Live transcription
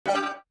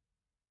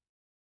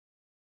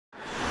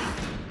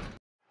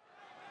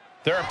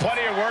There are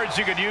plenty of words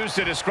you could use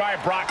to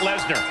describe Brock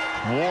Lesnar.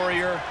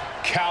 Warrior,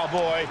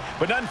 cowboy,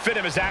 but none fit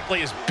him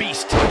exactly as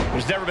beast.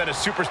 There's never been a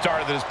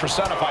superstar that has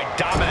personified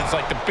dominance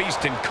like the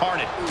beast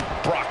incarnate,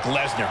 Brock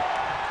Lesnar.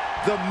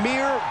 The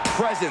mere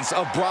presence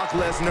of Brock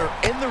Lesnar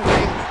in the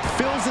ring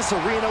fills this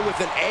arena with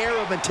an air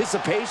of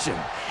anticipation.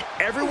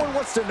 Everyone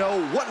wants to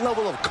know what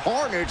level of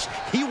carnage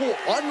he will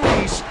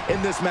unleash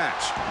in this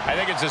match. I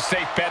think it's a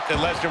safe bet that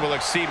Lesnar will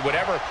exceed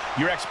whatever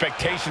your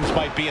expectations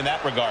might be in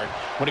that regard.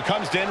 When it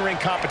comes to in-ring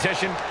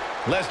competition,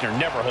 Lesnar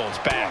never holds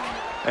back.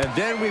 And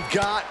then we've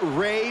got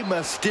Rey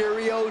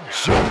Mysterio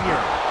Jr.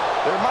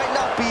 There might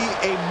not be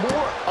a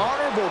more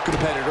honorable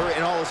competitor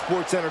in all of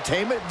sports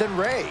entertainment than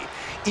Rey.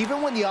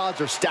 Even when the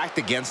odds are stacked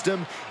against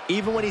him,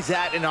 even when he's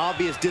at an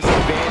obvious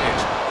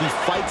disadvantage, he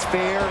fights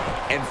fair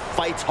and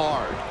fights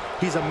hard.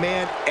 He's a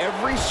man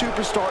every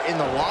superstar in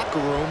the locker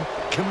room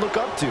can look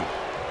up to.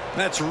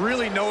 That's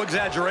really no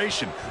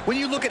exaggeration. When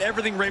you look at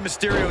everything Rey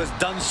Mysterio has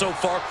done so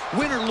far,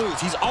 win or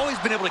lose, he's always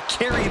been able to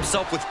carry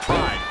himself with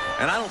pride.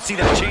 And I don't see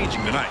that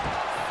changing tonight.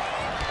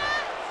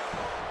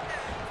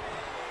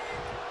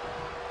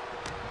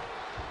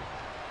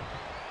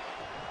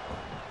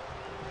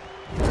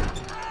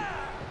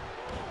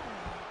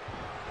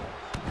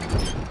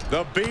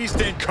 The Beast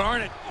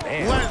incarnate,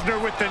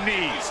 Lesnar with the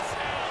knees.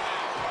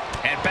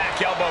 And back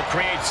elbow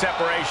creates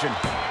separation.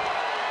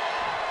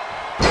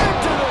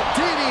 Into the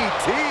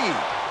DDT.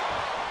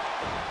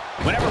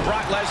 Whenever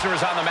Brock Lesnar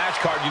is on the match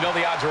card, you know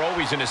the odds are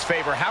always in his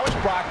favor. How has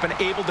Brock been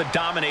able to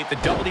dominate the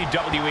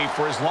WWE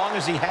for as long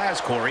as he has,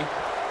 Corey?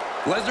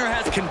 Lesnar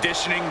has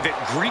conditioning that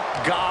Greek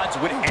gods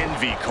would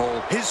envy, Cole.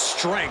 His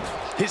strength,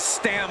 his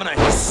stamina,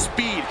 his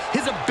speed,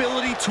 his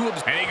ability to...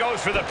 And he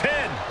goes for the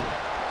pin.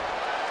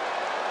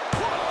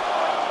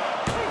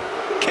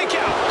 Kick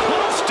out,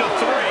 close to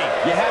 3.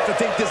 You have to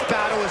think this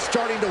battle is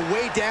starting to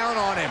weigh down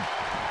on him.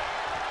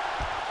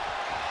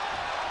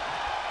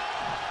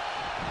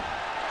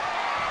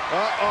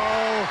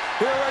 Uh-oh,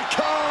 here it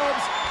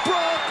comes,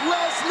 Brock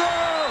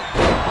Lesnar!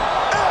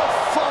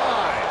 F5!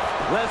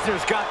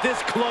 Lesnar's got this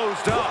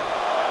closed up.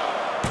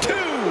 2!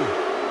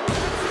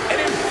 An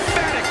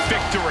emphatic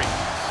victory.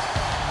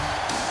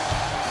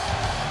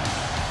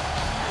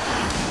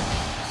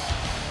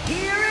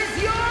 Here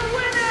is your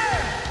winner,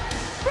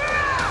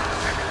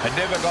 Brock! A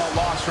difficult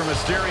loss for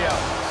Mysterio.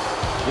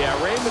 Yeah,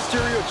 Rey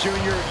Mysterio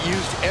Jr.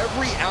 used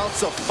every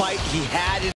ounce of fight he had in